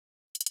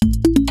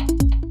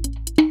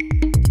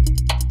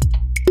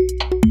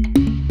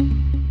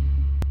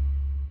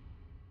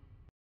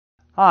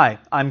Hi,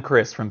 I'm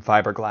Chris from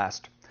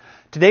Fiberglass.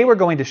 Today we're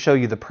going to show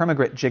you the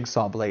Perma-Grit Jig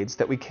Saw Blades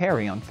that we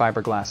carry on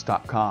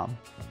fiberglass.com.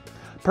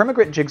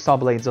 Perma-Grit Jig Saw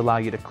Blades allow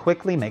you to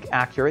quickly make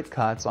accurate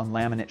cuts on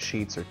laminate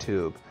sheets or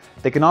tube.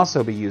 They can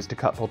also be used to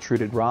cut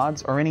pultruded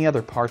rods or any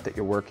other part that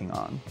you're working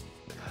on.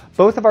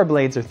 Both of our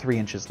blades are 3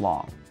 inches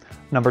long.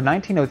 Number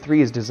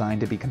 1903 is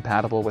designed to be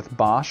compatible with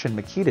Bosch and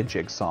Makita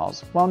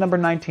jigsaws, while number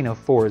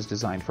 1904 is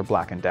designed for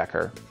Black &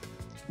 Decker.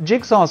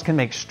 Jigsaws can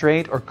make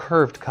straight or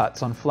curved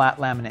cuts on flat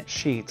laminate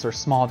sheets or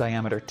small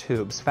diameter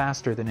tubes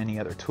faster than any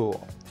other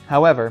tool.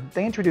 However,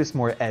 they introduce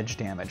more edge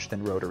damage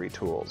than rotary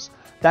tools.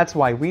 That's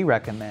why we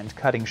recommend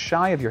cutting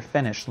shy of your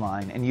finish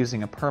line and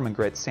using a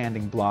Perma-Grit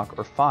sanding block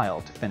or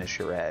file to finish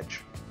your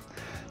edge.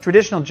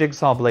 Traditional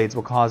jigsaw blades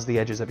will cause the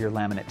edges of your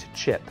laminate to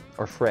chip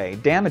or fray,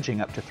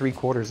 damaging up to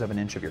 3/4 of an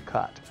inch of your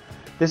cut.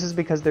 This is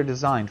because they're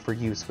designed for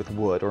use with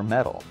wood or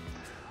metal.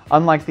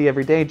 Unlike the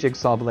everyday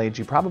jigsaw blades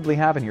you probably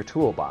have in your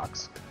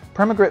toolbox,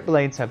 Perma-Grit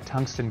blades have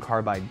tungsten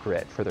carbide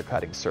grit for their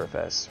cutting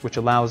surface, which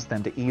allows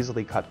them to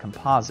easily cut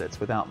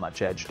composites without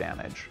much edge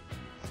damage.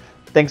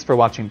 Thanks for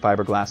watching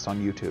Fiberglass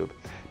on YouTube.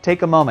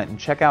 Take a moment and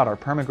check out our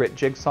Perma-Grit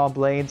jigsaw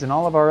blades and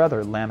all of our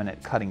other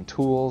laminate cutting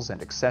tools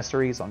and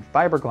accessories on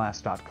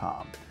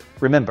fiberglass.com.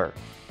 Remember,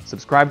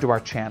 subscribe to our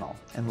channel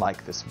and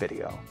like this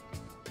video.